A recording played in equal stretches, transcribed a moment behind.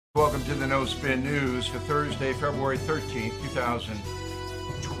Welcome to the No Spin News for Thursday, February 13th,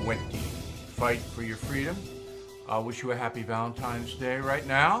 2020. Fight for your freedom. I wish you a happy Valentine's Day right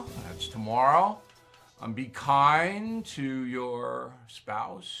now. That's tomorrow. Be kind to your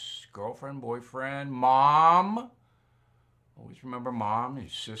spouse, girlfriend, boyfriend, mom. Always remember mom, your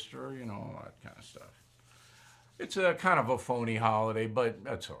sister, you know, all that kind of stuff. It's a kind of a phony holiday, but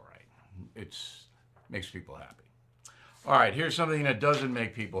that's all right. It makes people happy. All right, here's something that doesn't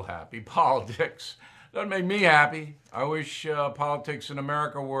make people happy. Politics. Doesn't make me happy. I wish politics in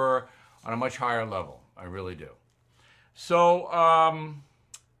America were on a much higher level. I really do. So,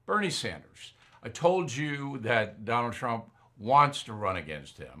 Bernie Sanders. I told you that Donald Trump wants to run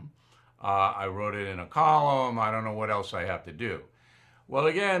against him. I wrote it in a column. I don't know what else I have to do. Well,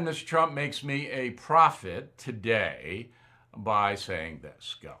 again, Mr. Trump makes me a prophet today by saying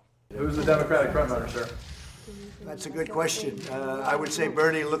this. Go. Who's the Democratic frontrunner, sir? That's a good question. I would say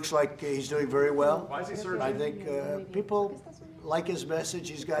Bernie looks like he's doing very well. Why is he surging? I think people like his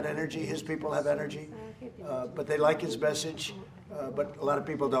message. He's got energy. His people have energy, but they like his message. But a lot of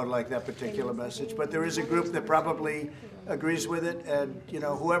people don't like that particular message. But there is a group that probably agrees with it, and you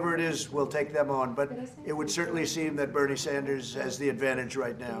know, whoever it is will take them on. But it would certainly seem that Bernie Sanders has the advantage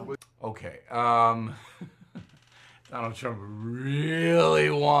right now. Okay. Donald Trump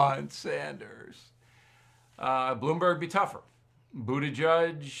really wants Sanders. Bloomberg be tougher.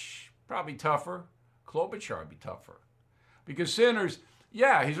 Buttigieg probably tougher. Klobuchar be tougher. Because Sanders,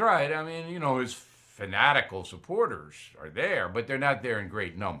 yeah, he's right. I mean, you know, his fanatical supporters are there, but they're not there in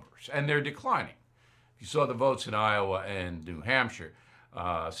great numbers. And they're declining. If you saw the votes in Iowa and New Hampshire,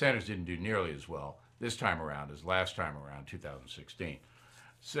 Sanders didn't do nearly as well this time around as last time around, 2016.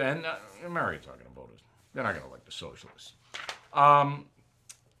 So, and Americans aren't going to vote. They're not going to elect the socialists.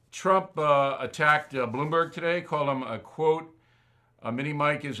 Trump attacked Bloomberg today, called him a, quote, Mini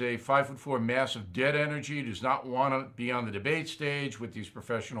Mike is a 5'4" mass of dead energy, does not want to be on the debate stage with these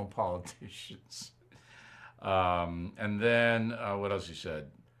professional politicians. And then, what else he said?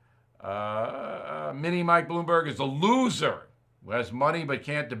 Mini Mike Bloomberg is a loser who has money but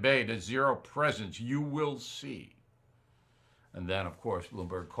can't debate, has zero presence. You will see. And then, of course,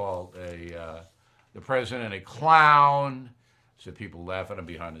 Bloomberg called the president a clown. So people laugh at him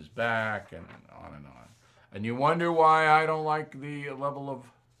behind his back, and on and on. And you wonder why I don't like the level of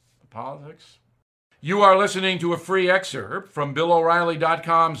politics? You are listening to a free excerpt from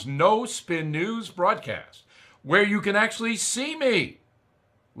BillO'Reilly.com's No Spin News broadcast, where you can actually see me.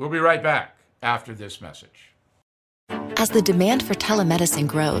 We'll be right back after this message. As the demand for telemedicine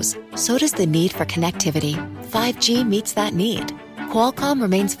grows, so does the need for connectivity. 5G meets that need. Qualcomm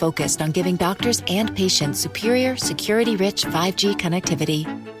remains focused on giving doctors and patients superior, security-rich 5G connectivity.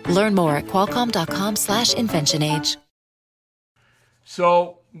 Learn more at qualcomm.com/InventionAge.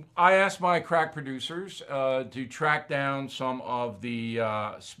 So I asked my crack producers to track down some of the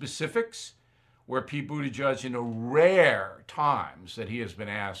specifics where Pete Buttigieg, in the rare times that he has been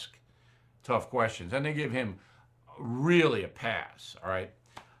asked tough questions, and they give him really a pass, all right?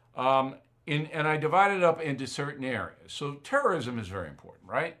 And I divided it up into certain areas. So terrorism is very important,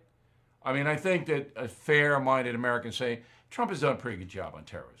 right? I mean, I think that a fair-minded American say Trump has done a pretty good job on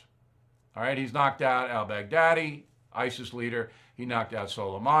terrorism. All right, he's knocked out al-Baghdadi, ISIS leader. He knocked out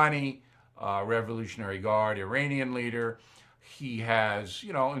Soleimani, Revolutionary Guard, Iranian leader. He has,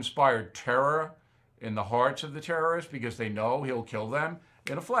 you know, inspired terror in the hearts of the terrorists because they know he'll kill them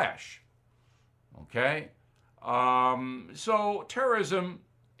in a flash. Okay? So terrorism,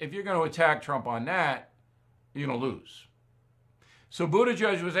 if you're going to attack Trump on that, you're going to lose. So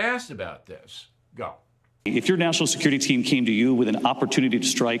Buttigieg was asked about this. Go. If your national security team came to you with an opportunity to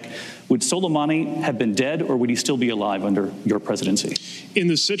strike, would Soleimani have been dead or would he still be alive under your presidency? In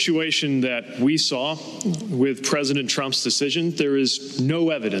the situation that we saw with President Trump's decision, there is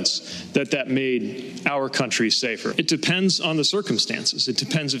no evidence that that made our country safer. It depends on the circumstances. It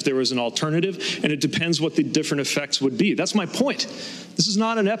depends if there was an alternative, and it depends what the different effects would be. That's my point. This is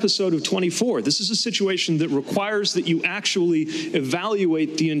not an episode of 24. This is a situation that requires that you actually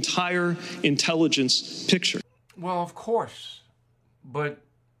evaluate the entire intelligence picture. Well, of course, but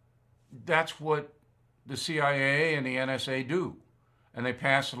that's what the CIA and the NSA do, and they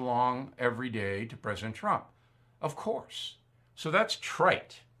pass it along every day to President Trump. Of course. So that's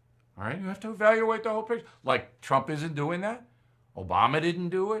trite, all right? You have to evaluate the whole picture. Like Trump isn't doing that. Obama didn't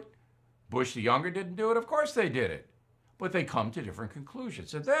do it. Bush the younger didn't do it. Of course they did it. But they come to different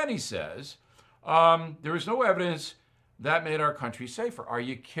conclusions. And then he says, there is no evidence that made our country safer. Are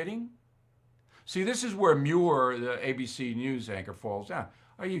you kidding? See, this is where Muir, the ABC News anchor, falls down.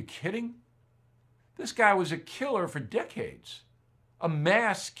 Are you kidding? This guy was a killer for decades. a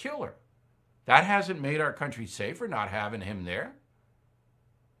mass killer. That hasn't made our country safer, not having him there.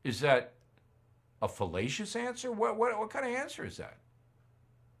 Is that a fallacious answer? What kind of answer is that?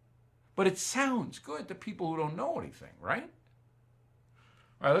 But it sounds good to people who don't know anything, right?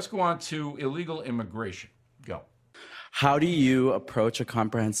 All right, let's go on to illegal immigration. Go. How do you approach a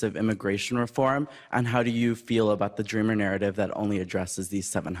comprehensive immigration reform, and how do you feel about the Dreamer narrative that only addresses these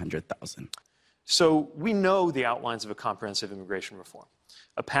 700,000? So we know the outlines of a comprehensive immigration reform,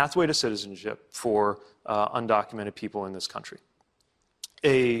 a pathway to citizenship for undocumented people in this country,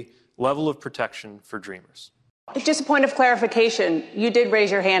 a level of protection for dreamers. Just a point of clarification, you did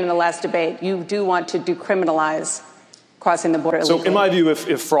raise your hand in the last debate. You do want to decriminalize crossing the border illegally. So in my view,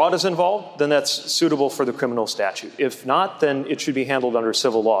 if fraud is involved, then that's suitable for the criminal statute. If not, then it should be handled under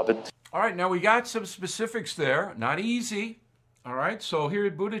civil law. But all right, now we got some specifics there. Not easy. All right, so here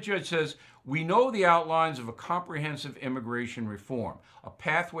Buttigieg says, we know the outlines of a comprehensive immigration reform, a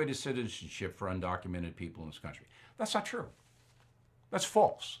pathway to citizenship for undocumented people in this country. That's not true. That's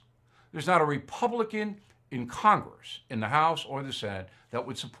false. There's not a Republican in Congress, in the House or the Senate, that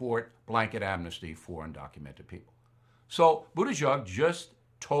would support blanket amnesty for undocumented people. So Buttigieg just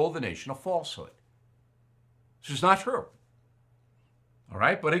told the nation a falsehood. This is not true. All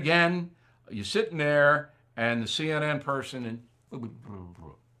right, but again, you're sitting there and the CNN person, and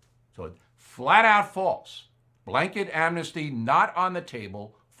so it's flat out false. Blanket amnesty not on the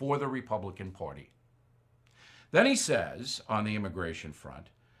table for the Republican Party. Then he says, on the immigration front,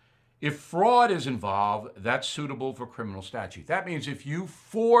 if fraud is involved, that's suitable for criminal statute. That means if you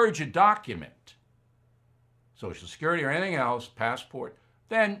forge a document, Social Security or anything else, passport,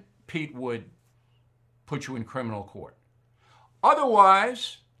 then Pete would put you in criminal court.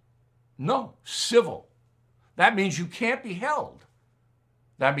 Otherwise, no, civil. That means you can't be held.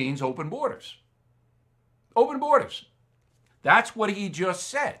 That means open borders. Open borders. That's what he just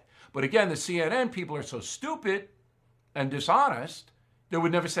said. But again, the CNN people are so stupid and dishonest, they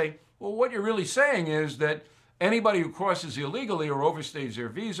would never say, well, what you're really saying is that anybody who crosses illegally or overstays their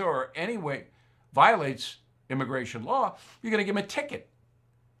visa or anyway violates immigration law, you're going to give them a ticket,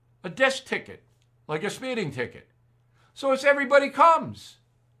 a desk ticket, like a speeding ticket. So it's everybody comes.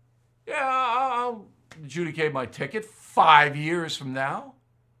 Yeah, I'll adjudicate my ticket 5 years from now.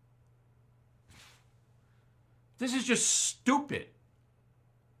 This is just stupid.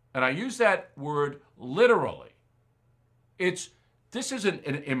 And I use that word literally. This isn't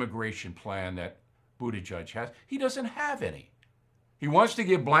an immigration plan that Buttigieg has. He doesn't have any. He wants to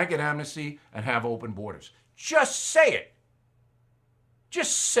give blanket amnesty and have open borders. Just say it.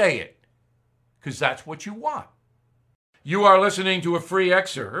 Just say it. Because that's what you want. You are listening to a free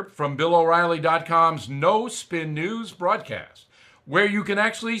excerpt from BillO'Reilly.com's No Spin News broadcast, where you can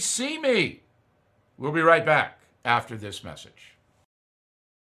actually see me. We'll be right back after this message.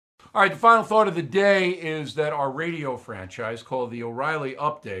 All right, the final thought of the day is that our radio franchise called the O'Reilly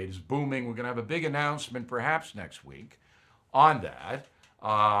Update is booming. We're going to have a big announcement perhaps next week on that.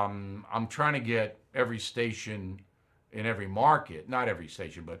 I'm trying to get every station in every market, not every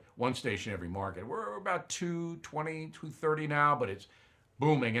station, but one station in every market. We're about 220, 230 now, but it's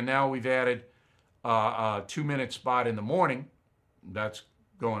booming. And now we've added a 2-minute spot in the morning. That's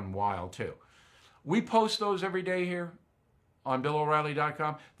going wild too. We post those every day here on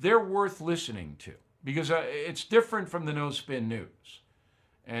BillO'Reilly.com. They're worth listening to because it's different from the No Spin News.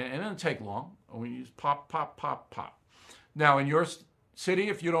 And it doesn't take long. We just pop, pop, pop, pop. Now, in your city,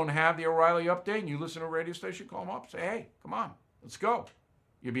 if you don't have the O'Reilly Update and you listen to a radio station, call them up, say, hey, come on, let's go.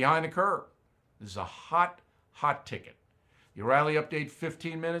 You're behind the curve. This is a hot, hot ticket. The O'Reilly Update,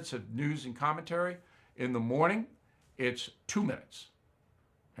 15 minutes of news and commentary. In the morning, it's 2 minutes.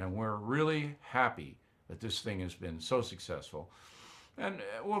 And we're really happy that this thing has been so successful. And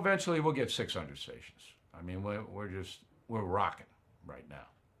eventually we'll get 600 stations. I mean, we're rocking right now.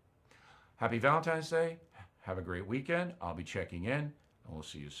 Happy Valentine's Day. Have a great weekend. I'll be checking in, and we'll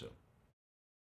see you soon.